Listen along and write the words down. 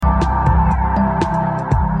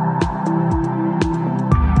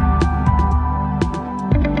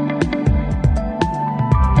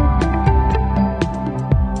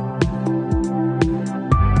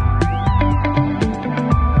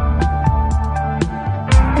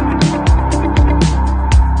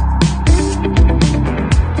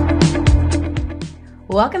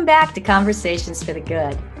Welcome back to Conversations for the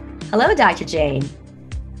Good. Hello, Dr. Jane.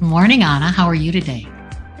 Morning, Anna. How are you today?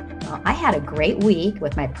 Well, I had a great week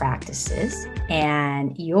with my practices,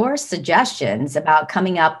 and your suggestions about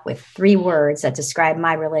coming up with 3 words that describe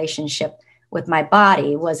my relationship with my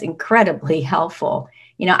body was incredibly helpful.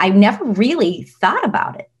 I never really thought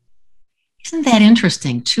about it. Isn't that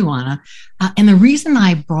interesting, too, Anna? And the reason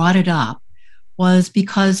I brought it up was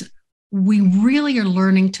because we really are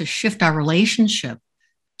learning to shift our relationship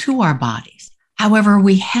to our bodies. However,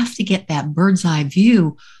 we have to get that bird's eye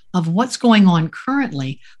view of what's going on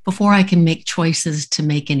currently before I can make choices to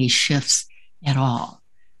make any shifts at all.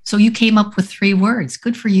 So you came up with 3 words.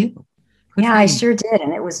 Good for you. I sure did.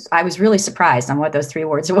 And I was really surprised on what those 3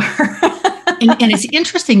 words were. and it's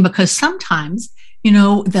interesting because sometimes,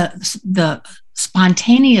 the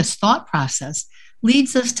spontaneous thought process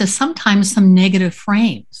leads us to sometimes some negative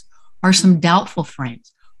frames or some doubtful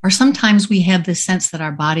frames. Or sometimes we have this sense that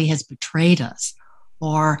our body has betrayed us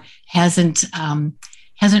or hasn't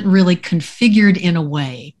really configured in a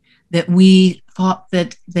way that we thought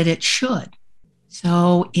that it should.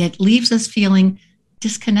 So it leaves us feeling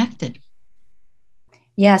disconnected.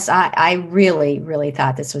 Yes, I really, really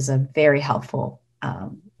thought this was a very helpful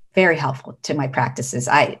to my practices.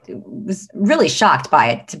 I was really shocked by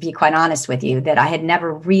it, to be quite honest with you, that I had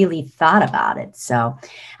never really thought about it. So,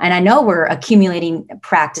 and I know we're accumulating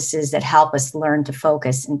practices that help us learn to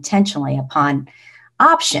focus intentionally upon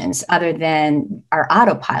options other than our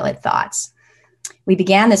autopilot thoughts. We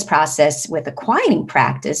began this process with a quieting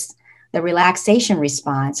practice, the relaxation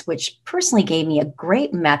response, which personally gave me a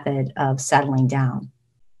great method of settling down.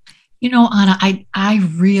 Anna, I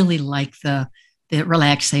really like the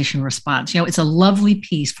relaxation response. It's a lovely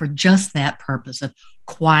piece for just that purpose of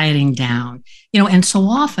quieting down. And so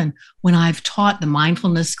often when I've taught the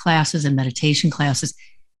mindfulness classes and meditation classes,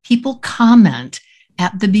 people comment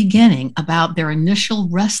at the beginning about their initial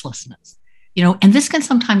restlessness, and this can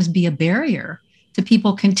sometimes be a barrier to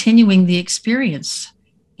people continuing the experience.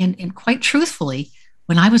 And quite truthfully,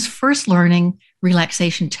 when I was first learning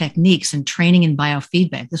relaxation techniques and training in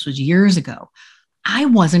biofeedback, this was years ago, I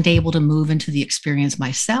wasn't able to move into the experience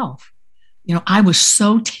myself. I was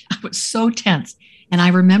so tense. And I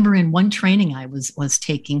remember in one training I was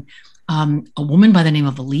taking, a woman by the name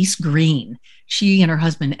of Elise Green. She and her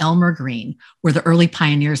husband, Elmer Green, were the early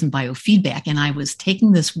pioneers in biofeedback. And I was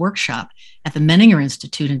taking this workshop at the Menninger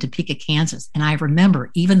Institute in Topeka, Kansas. And I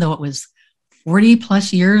remember, even though it was 40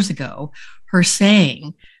 plus years ago, her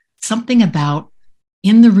saying something about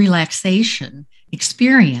in the relaxation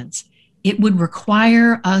experience, it would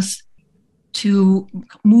require us to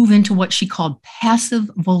move into what she called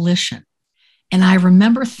passive volition. And I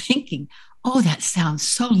remember thinking, oh, that sounds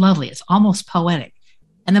so lovely. It's almost poetic.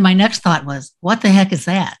 And then my next thought was, what the heck is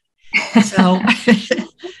that? So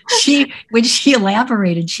when she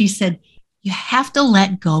elaborated, she said, you have to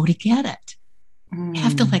let go to get it. You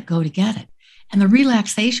have to let go to get it. And the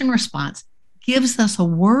relaxation response gives us a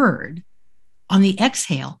word on the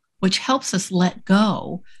exhale, which helps us let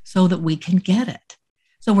go so that we can get it.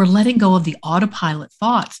 So we're letting go of the autopilot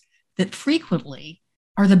thoughts that frequently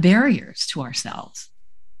are the barriers to ourselves.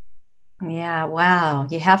 Yeah, wow.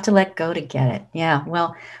 You have to let go to get it. Yeah,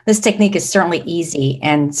 well, this technique is certainly easy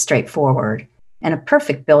and straightforward and a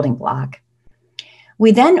perfect building block.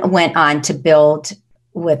 We then went on to build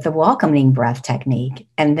with the welcoming breath technique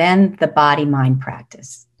and then the body-mind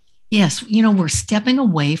practice. Yes, we're stepping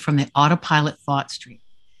away from the autopilot thought stream.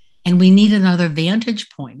 And we need another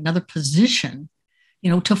vantage point, another position,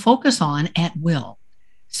 to focus on at will.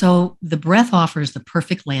 So the breath offers the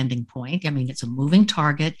perfect landing point. I mean, it's a moving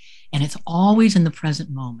target and it's always in the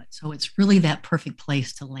present moment. So it's really that perfect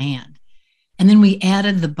place to land. And then we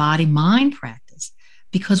added the body mind practice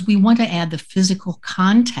because we want to add the physical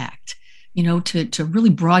contact, to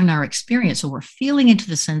really broaden our experience. So we're feeling into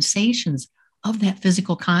the sensations of that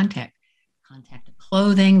physical contact of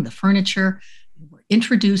clothing, the furniture. We're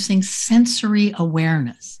introducing sensory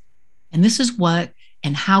awareness. And this is what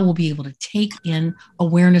and how we'll be able to take in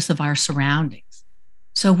awareness of our surroundings.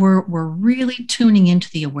 So we're really tuning into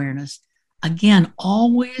the awareness. Again,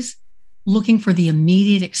 always looking for the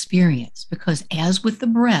immediate experience, because as with the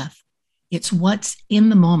breath, it's what's in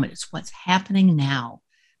the moment. It's what's happening now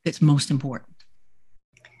that's most important.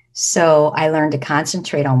 So I learned to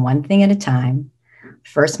concentrate on one thing at a time.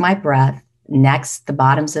 First, my breath. Next, the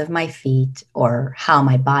bottoms of my feet or how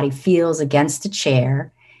my body feels against a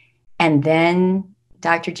chair. And then,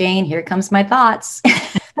 Dr. Jane, here comes my thoughts.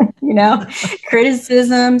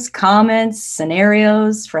 Criticisms, comments,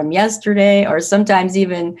 scenarios from yesterday, or sometimes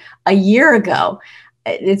even a year ago.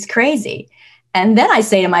 It's crazy. And then I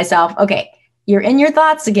say to myself, okay, you're in your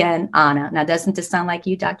thoughts again, Anna. Now, doesn't this sound like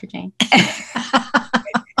you, Dr. Jane?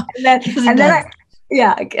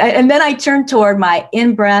 And then I turn toward my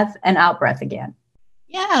in breath and out breath again.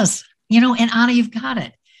 Yes. And Anna, you've got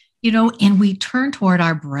it. And we turn toward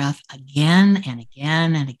our breath again and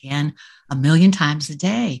again and again, a million times a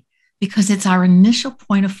day, because it's our initial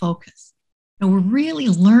point of focus. We're really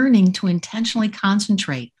learning to intentionally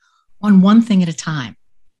concentrate on one thing at a time.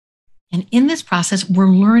 And in this process, we're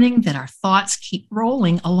learning that our thoughts keep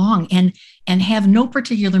rolling along and have no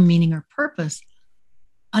particular meaning or purpose,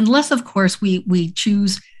 unless, of course, we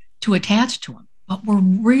choose to attach to them. But we're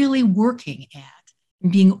really working at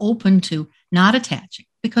and being open to not attaching,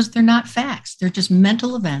 because they're not facts. They're just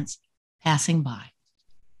mental events passing by.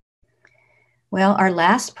 Well, our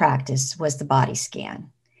last practice was the body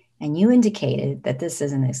scan. And you indicated that this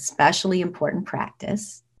is an especially important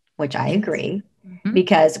practice, which I agree,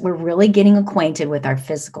 because we're really getting acquainted with our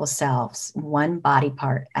physical selves, one body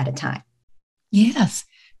part at a time. Yes.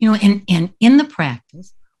 And in the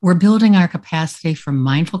practice, we're building our capacity for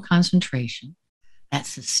mindful concentration, that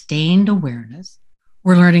sustained awareness.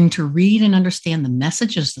 We're learning to read and understand the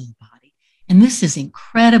messages of the body. And this is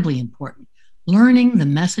incredibly important, learning the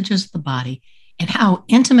messages of the body and how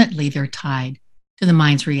intimately they're tied to the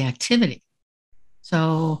mind's reactivity.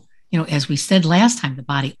 So, as we said last time, the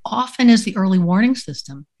body often is the early warning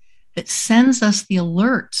system that sends us the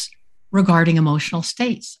alerts regarding emotional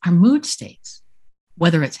states, our mood states,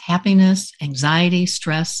 whether it's happiness, anxiety,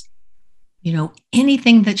 stress,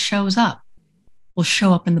 anything that shows up will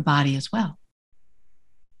show up in the body as well.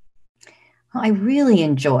 Well, I really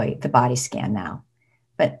enjoy the body scan now.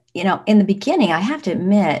 But, in the beginning, I have to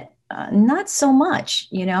admit, not so much.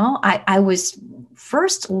 I was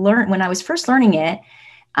when I was first learning it,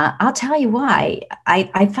 I'll tell you why.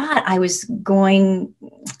 I thought I was going,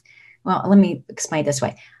 well, let me explain it this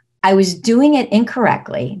way. I was doing it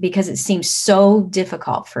incorrectly because it seemed so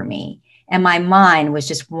difficult for me. And my mind was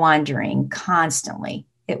just wandering constantly.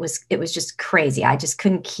 It was just crazy. I just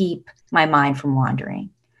couldn't keep my mind from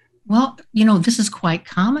wandering. Well, this is quite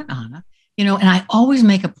common, Anna, and I always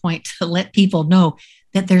make a point to let people know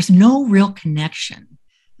that there's no real connection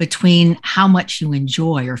between how much you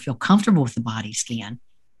enjoy or feel comfortable with the body scan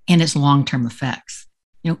and its long-term effects.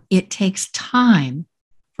 It takes time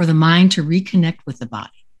for the mind to reconnect with the body.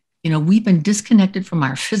 We've been disconnected from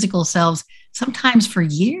our physical selves sometimes for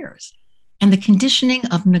years, and the conditioning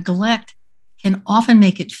of neglect can often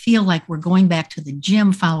make it feel like we're going back to the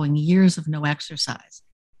gym following years of no exercise.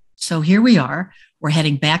 So here we are, we're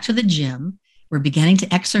heading back to the gym. We're beginning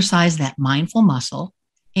to exercise that mindful muscle.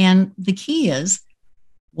 And the key is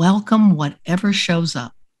welcome whatever shows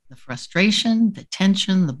up, the frustration, the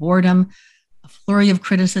tension, the boredom, a flurry of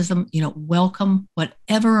criticism, welcome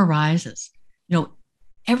whatever arises.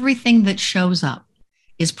 Everything that shows up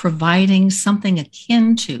is providing something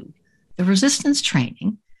akin to the resistance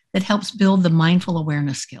training that helps build the mindful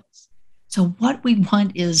awareness skills. So what we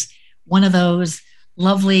want is one of those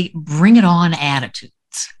lovely bring it on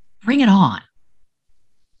attitudes. Bring it on.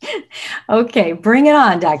 Okay, bring it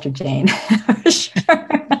on, Dr. Jane. For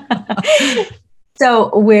sure.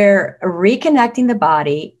 So we're reconnecting the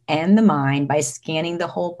body and the mind by scanning the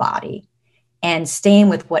whole body and staying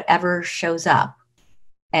with whatever shows up.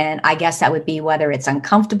 And I guess that would be whether it's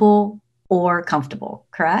uncomfortable or comfortable,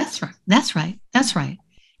 correct? That's right.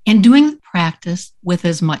 And doing the practice with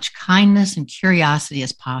as much kindness and curiosity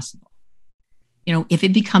as possible. If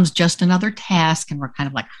it becomes just another task and we're kind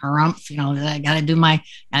of like, harumph, I gotta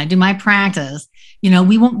do my practice,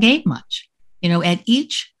 we won't gain much. At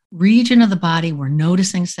each region of the body, we're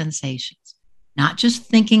noticing sensations, not just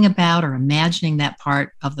thinking about or imagining that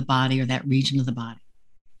part of the body or that region of the body.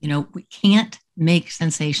 We can't make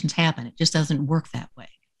sensations happen. It just doesn't work that way.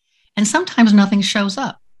 And sometimes nothing shows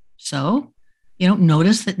up. So,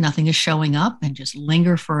 notice that nothing is showing up and just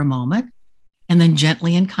linger for a moment. And then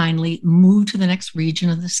gently and kindly move to the next region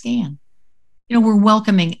of the scan. We're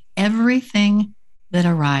welcoming everything that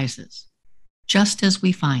arises, just as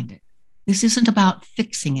we find it. This isn't about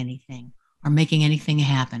fixing anything or making anything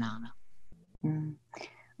happen, Anna.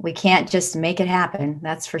 We can't just make it happen,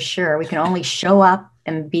 that's for sure. We can only show up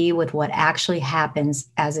and be with what actually happens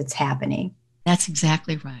as it's happening. That's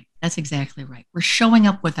exactly right. We're showing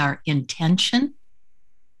up with our intention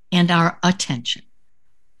and our attention.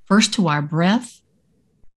 First to our breath,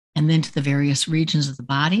 and then to the various regions of the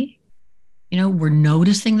body. We're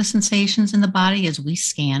noticing the sensations in the body as we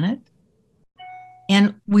scan it.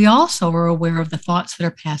 And we also are aware of the thoughts that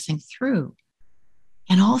are passing through.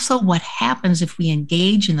 And also what happens if we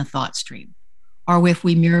engage in the thought stream, or if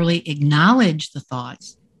we merely acknowledge the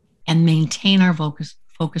thoughts and maintain our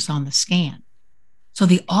focus on the scan. So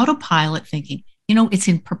the autopilot thinking, it's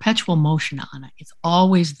in perpetual motion, Anna. It's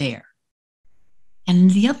always there.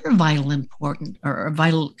 And the other vital important or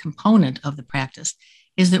vital component of the practice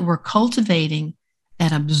is that we're cultivating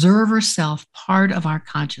that observer self part of our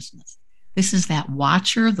consciousness. This is that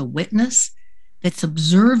watcher, the witness that's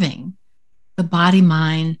observing the body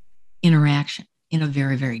mind interaction in a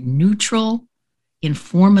very, very neutral,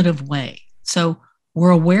 informative way. So we're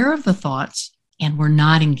aware of the thoughts and we're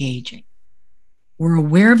not engaging. We're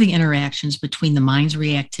aware of the interactions between the mind's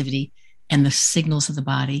reactivity and the signals of the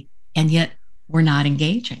body, and yet we're not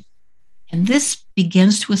engaging. And this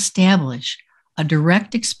begins to establish a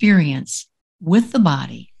direct experience with the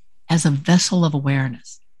body as a vessel of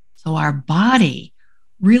awareness. So our body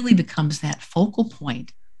really becomes that focal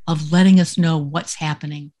point of letting us know what's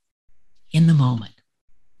happening in the moment.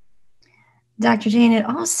 Dr. Jane, it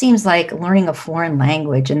all seems like learning a foreign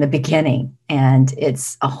language in the beginning, and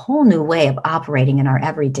it's a whole new way of operating in our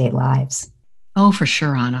everyday lives. Oh, for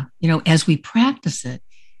sure, Anna. As we practice it,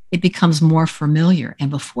 it becomes more familiar.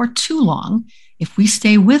 And before too long, if we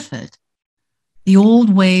stay with it, the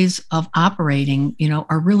old ways of operating,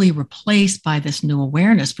 are really replaced by this new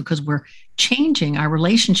awareness because we're changing our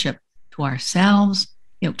relationship to ourselves,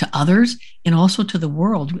 to others, and also to the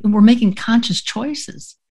world. We're making conscious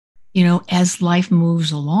choices, as life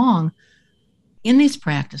moves along in these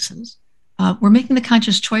practices. We're making the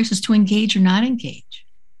conscious choices to engage or not engage.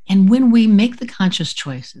 And when we make the conscious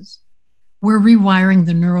choices, we're rewiring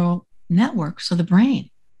the neural networks of the brain.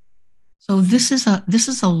 So this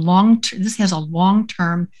has a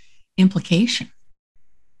long-term implication.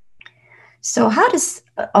 So how does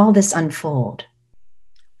all this unfold?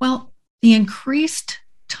 Well, the increased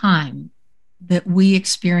time that we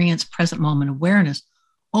experience present moment awareness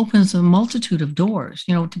opens a multitude of doors.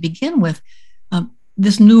 To begin with,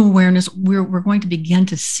 this new awareness, we're going to begin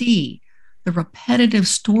to see the repetitive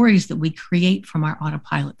stories that we create from our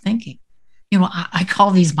autopilot thinking. I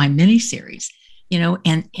call these my mini series,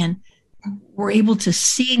 and we're able to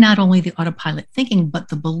see not only the autopilot thinking, but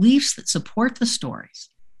the beliefs that support the stories.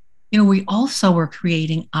 We also are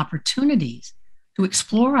creating opportunities to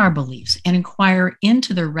explore our beliefs and inquire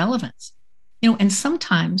into their relevance. And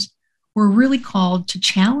sometimes we're really called to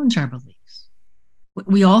challenge our beliefs.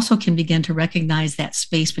 We also can begin to recognize that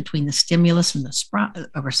space between the stimulus and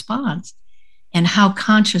the response, and how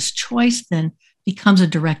conscious choice then becomes a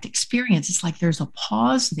direct experience. It's like there's a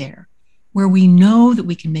pause there where we know that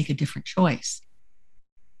we can make a different choice.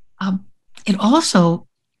 It also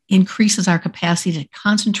increases our capacity to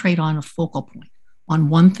concentrate on a focal point, on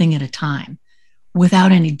one thing at a time,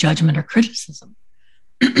 without any judgment or criticism,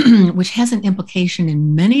 which has an implication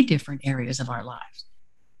in many different areas of our lives.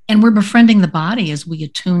 And we're befriending the body as we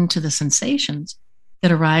attune to the sensations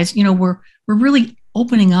that arise. We're really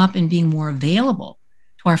opening up and being more available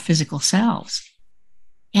to our physical selves.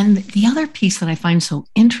 And the other piece that I find so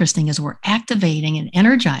interesting is we're activating and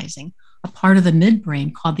energizing a part of the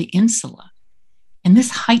midbrain called the insula. And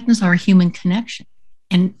this heightens our human connection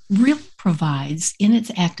and really provides, in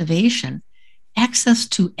its activation, access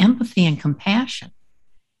to empathy and compassion,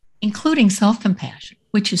 including self-compassion,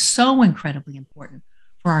 which is so incredibly important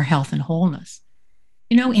for our health and wholeness.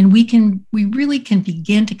 And we really can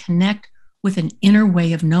begin to connect with an inner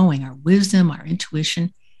way of knowing, our wisdom, our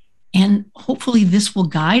intuition. And hopefully this will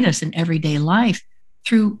guide us in everyday life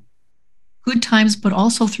through good times, but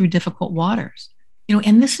also through difficult waters.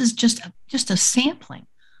 And this is just a sampling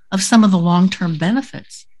of some of the long-term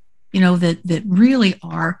benefits, that really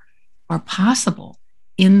are possible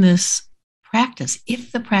in this practice,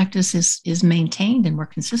 if the practice is maintained and we're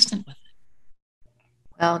consistent with it.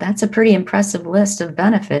 Well, that's a pretty impressive list of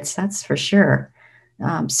benefits, that's for sure.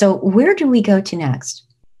 So where do we go to next?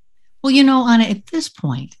 Well, Anna, at this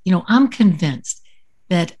point, I'm convinced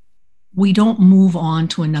that we don't move on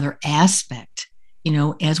to another aspect,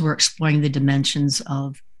 as we're exploring the dimensions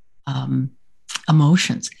of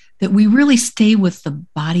emotions, that we really stay with the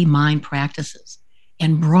body-mind practices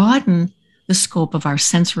and broaden the scope of our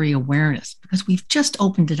sensory awareness, because we've just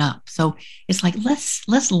opened it up. So it's like,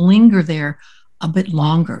 let's linger there a bit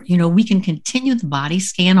longer. We can continue the body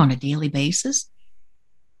scan on a daily basis.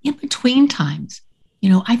 In between times,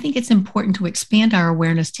 I think it's important to expand our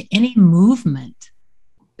awareness to any movement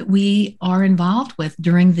that we are involved with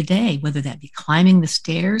during the day, whether that be climbing the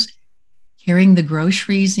stairs, carrying the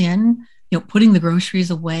groceries in, putting the groceries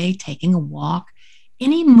away, taking a walk,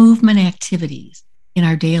 any movement activities in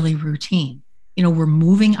our daily routine. We're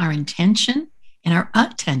moving our intention and our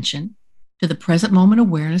attention to the present moment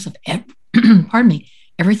awareness of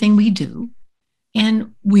everything we do.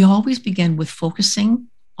 And we always begin with focusing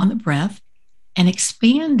on the breath and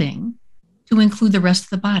expanding to include the rest of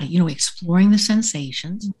the body, exploring the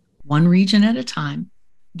sensations one region at a time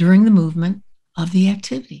during the movement of the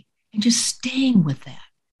activity and just staying with that,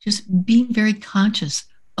 just being very conscious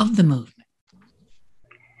of the movement.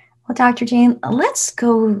 Well, Dr. Jane, let's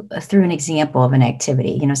go through an example of an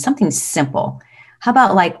activity, something simple. How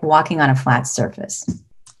about like walking on a flat surface?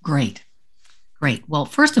 Great. Great. Well,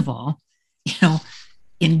 first of all,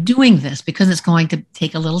 in doing this, because it's going to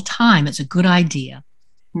take a little time, it's a good idea,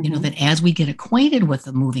 that as we get acquainted with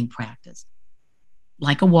the moving practice,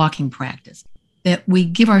 like a walking practice, that we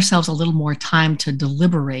give ourselves a little more time to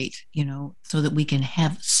deliberate, so that we can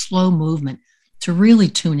have slow movement to really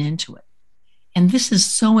tune into it. And this is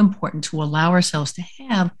so important to allow ourselves to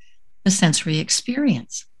have the sensory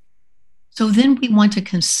experience. So then we want to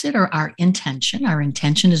consider our intention. Our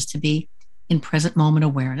intention is to be in present moment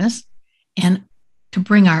awareness and to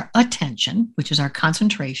bring our attention, which is our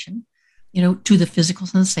concentration, to the physical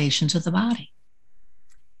sensations of the body.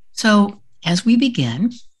 So as we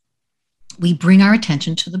begin, we bring our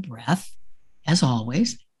attention to the breath, as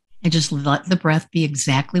always, and just let the breath be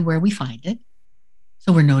exactly where we find it.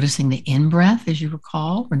 So we're noticing the in-breath, as you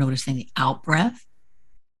recall. We're noticing the out-breath,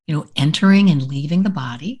 entering and leaving the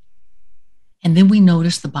body. And then we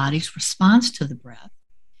notice the body's response to the breath.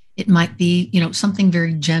 It might be, something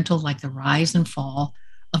very gentle like the rise and fall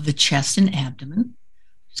of the chest and abdomen.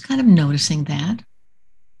 Just kind of noticing that.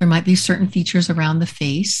 There might be certain features around the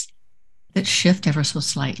face that shift ever so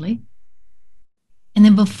slightly. And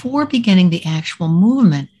then before beginning the actual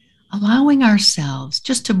movement, allowing ourselves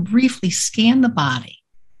just to briefly scan the body,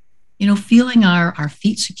 feeling our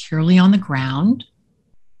feet securely on the ground,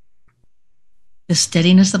 the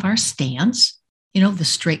steadiness of our stance, the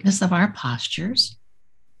straightness of our postures,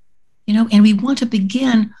 and we want to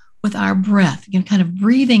begin with our breath, kind of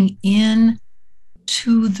breathing in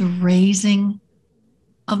to the raising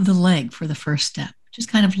of the leg for the first step. Just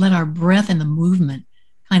kind of let our breath and the movement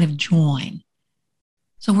kind of join.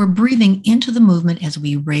 So we're breathing into the movement as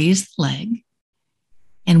we raise the leg,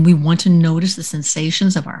 and we want to notice the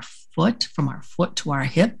sensations of our foot, from our foot to our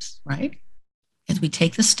hips, right? As we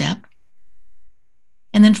take the step.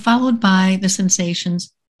 And then followed by the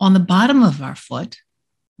sensations on the bottom of our foot,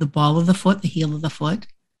 the ball of the foot, the heel of the foot,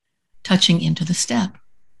 touching into the step.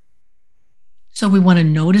 So we want to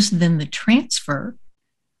notice then the transfer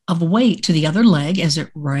of weight to the other leg as it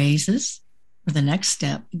raises for the next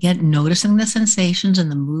step. Again, noticing the sensations and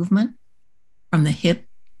the movement from the hip,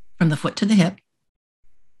 from the foot to the hip,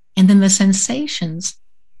 and then the sensations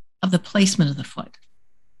of the placement of the foot.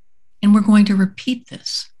 And we're going to repeat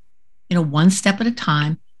this, one step at a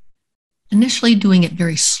time, initially doing it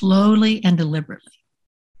very slowly and deliberately.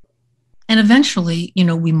 And eventually,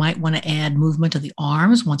 we might want to add movement of the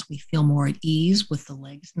arms once we feel more at ease with the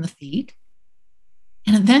legs and the feet.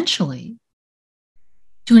 And eventually,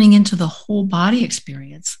 tuning into the whole body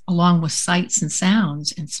experience along with sights and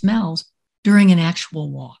sounds and smells during an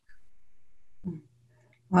actual walk.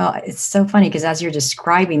 Well, it's so funny because as you're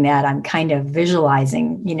describing that, I'm kind of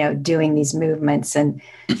visualizing, doing these movements and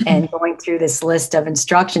going through this list of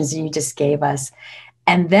instructions you just gave us.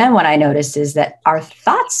 And then what I noticed is that our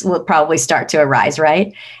thoughts will probably start to arise,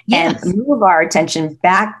 right? Yes. And move our attention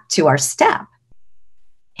back to our step.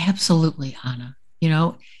 Absolutely, Anna.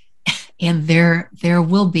 And there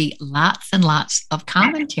will be lots and lots of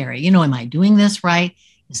commentary. Am I doing this right?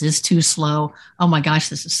 Is this too slow? Oh my gosh,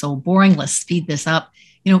 this is so boring. Let's speed this up.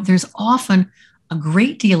 There's often a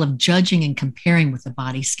great deal of judging and comparing with the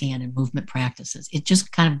body scan and movement practices. It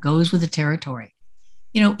just kind of goes with the territory,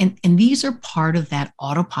 and these are part of that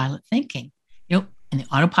autopilot thinking, and the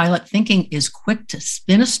autopilot thinking is quick to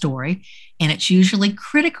spin a story, and it's usually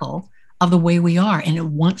critical of the way we are, and it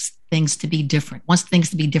wants things to be different,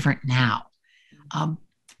 now.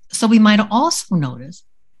 So we might also notice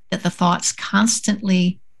that the thoughts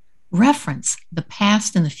constantly reference the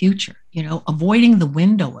past and the future, avoiding the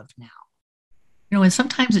window of now. And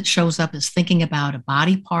sometimes it shows up as thinking about a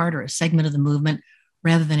body part or a segment of the movement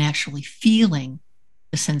rather than actually feeling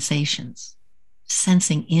the sensations,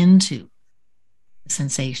 sensing into the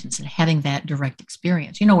sensations and having that direct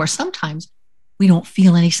experience, or sometimes we don't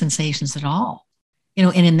feel any sensations at all,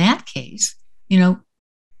 and in that case,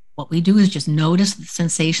 what we do is just notice the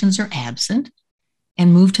sensations are absent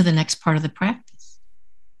and move to the next part of the practice.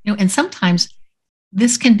 And sometimes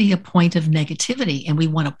this can be a point of negativity and we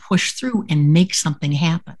want to push through and make something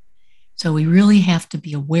happen. So we really have to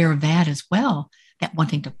be aware of that as well, that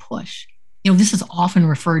wanting to push. This is often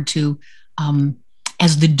referred to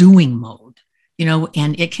as the doing mode,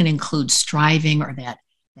 and it can include striving or that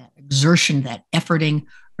exertion, that efforting,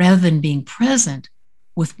 rather than being present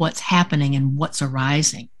with what's happening and what's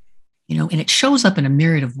arising. and it shows up in a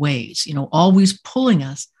myriad of ways, always pulling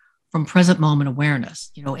us from present moment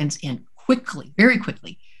awareness, and quickly, very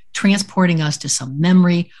quickly, transporting us to some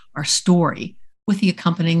memory or story with the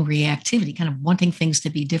accompanying reactivity, kind of wanting things to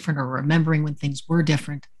be different or remembering when things were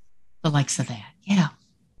different, the likes of that. Yeah.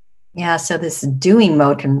 Yeah. So this doing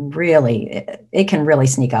mode it can really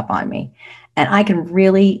sneak up on me. And I can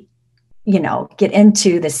really, get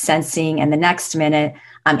into the sensing, and the next minute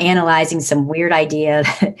I'm analyzing some weird idea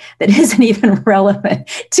that isn't even relevant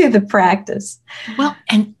to the practice. Well,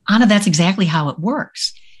 and Anna, that's exactly how it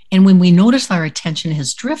works. And when we notice our attention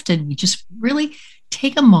has drifted, we just really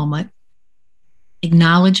take a moment,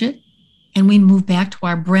 acknowledge it, and we move back to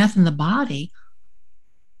our breath and the body,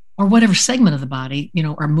 or whatever segment of the body,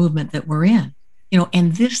 or movement that we're in.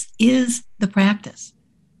 And this is the practice,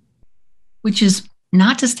 which is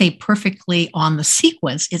not to stay perfectly on the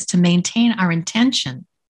sequence, it's to maintain our intention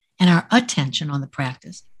and our attention on the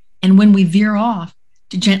practice. And when we veer off,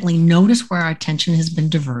 to gently notice where our attention has been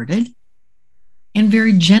diverted, and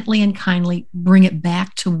very gently and kindly bring it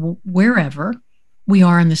back to wherever we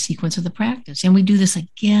are in the sequence of the practice. And we do this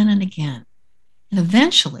again and again. And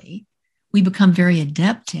eventually, we become very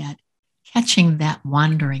adept at catching that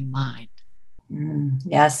wandering mind.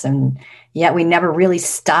 Yes. And yet we never really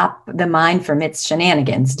stop the mind from its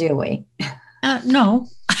shenanigans, do we? No.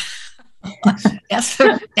 That's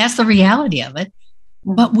the reality of it.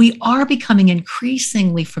 But we are becoming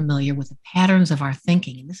increasingly familiar with the patterns of our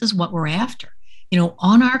thinking. And this is what we're after.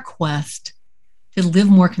 On our quest to live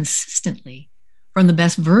more consistently from the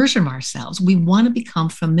best version of ourselves, we want to become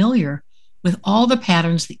familiar with all the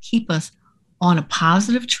patterns that keep us on a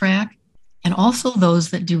positive track and also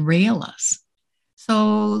those that derail us.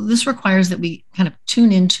 So this requires that we kind of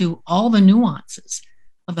tune into all the nuances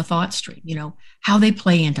of the thought stream, how they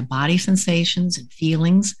play into body sensations and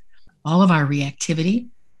feelings, all of our reactivity.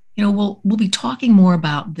 We'll be talking more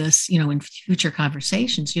about this, in future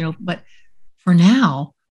conversations, but for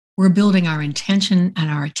now, we're building our intention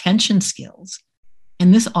and our attention skills.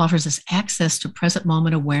 And this offers us access to present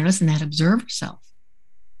moment awareness and that observer self.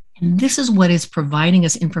 And this is what is providing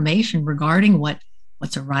us information regarding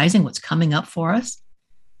what's arising, what's coming up for us,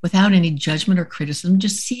 without any judgment or criticism,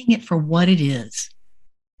 just seeing it for what it is.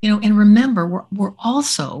 And remember, we're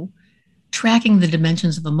also tracking the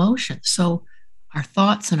dimensions of emotion. So our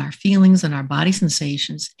thoughts and our feelings and our body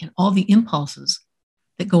sensations and all the impulses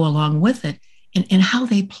that go along with it, and how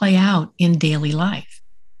they play out in daily life.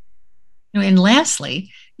 And lastly,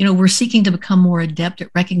 we're seeking to become more adept at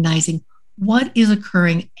recognizing what is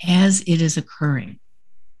occurring as it is occurring,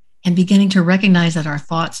 and beginning to recognize that our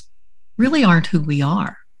thoughts really aren't who we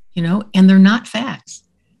are, and they're not facts.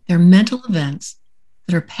 They're mental events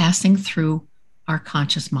that are passing through our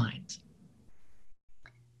conscious minds.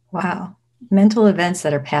 Wow. Mental events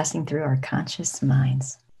that are passing through our conscious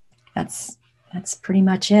minds. That's pretty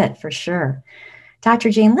much it for sure. Dr.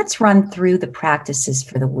 Jane, let's run through the practices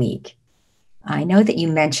for the week. I know that you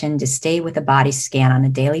mentioned to stay with a body scan on a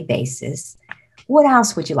daily basis. What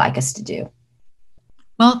else would you like us to do?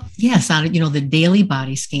 Well, yes, the daily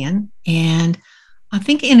body scan. And I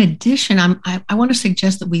think in addition, I want to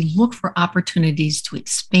suggest that we look for opportunities to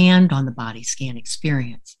expand on the body scan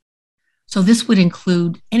experience. So this would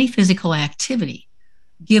include any physical activity,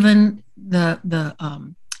 given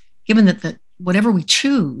given that whatever we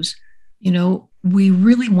choose, we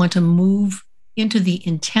really want to move into the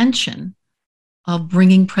intention of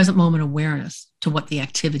bringing present moment awareness to what the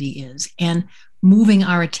activity is and moving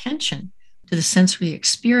our attention to the sensory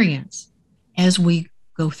experience as we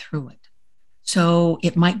go through it. So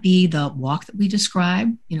it might be the walk that we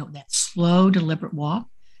described, that slow, deliberate walk,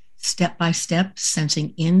 step by step,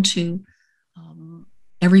 sensing into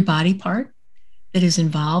every body part that is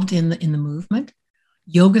involved in the movement.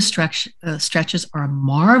 Yoga stretches are a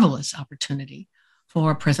marvelous opportunity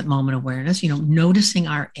for present moment awareness, noticing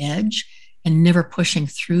our edge and never pushing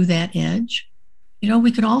through that edge.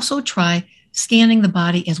 We could also try scanning the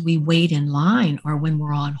body as we wait in line or when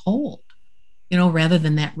we're on hold, rather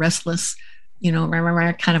than that restless,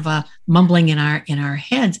 kind of a mumbling in our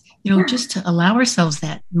heads, just to allow ourselves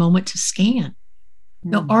that moment to scan,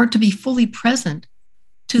 or to be fully present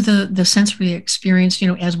to the sensory experience,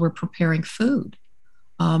 as we're preparing food,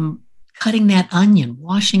 cutting that onion,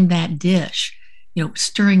 washing that dish,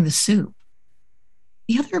 stirring the soup.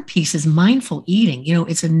 The other piece is mindful eating.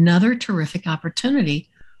 It's another terrific opportunity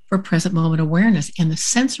for present moment awareness and the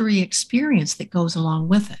sensory experience that goes along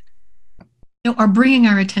with it. Or bringing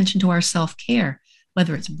our attention to our self-care,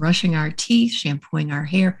 whether it's brushing our teeth, shampooing our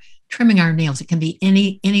hair, trimming our nails. It can be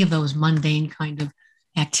any of those mundane kind of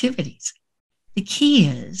activities. The key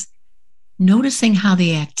is noticing how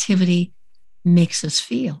the activity makes us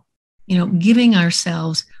feel, giving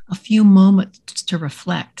ourselves a few moments to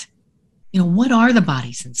reflect. What are the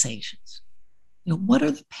body sensations? What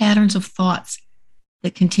are the patterns of thoughts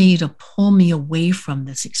that continue to pull me away from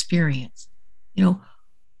this experience? Am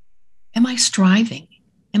I striving?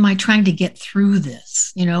 Am I trying to get through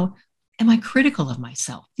this? Am I critical of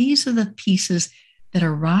myself? These are the pieces that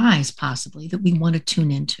arise possibly that we want to tune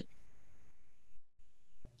into.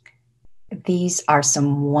 These are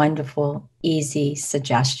some wonderful, easy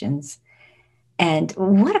suggestions. And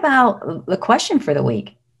what about the question for the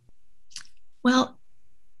week? Well,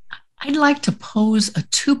 I'd like to pose a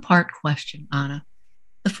two-part question, Anna.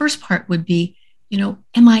 The first part would be, am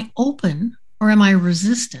I open or am I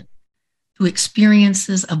resistant to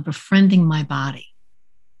experiences of befriending my body?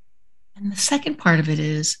 And the second part of it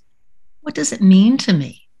is, what does it mean to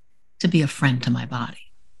me to be a friend to my body?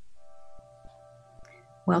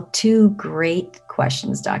 Well, two great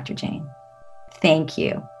questions, Dr. Jane. Thank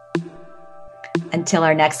you. Until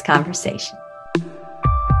our next conversation.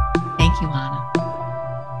 Thank you, Anna.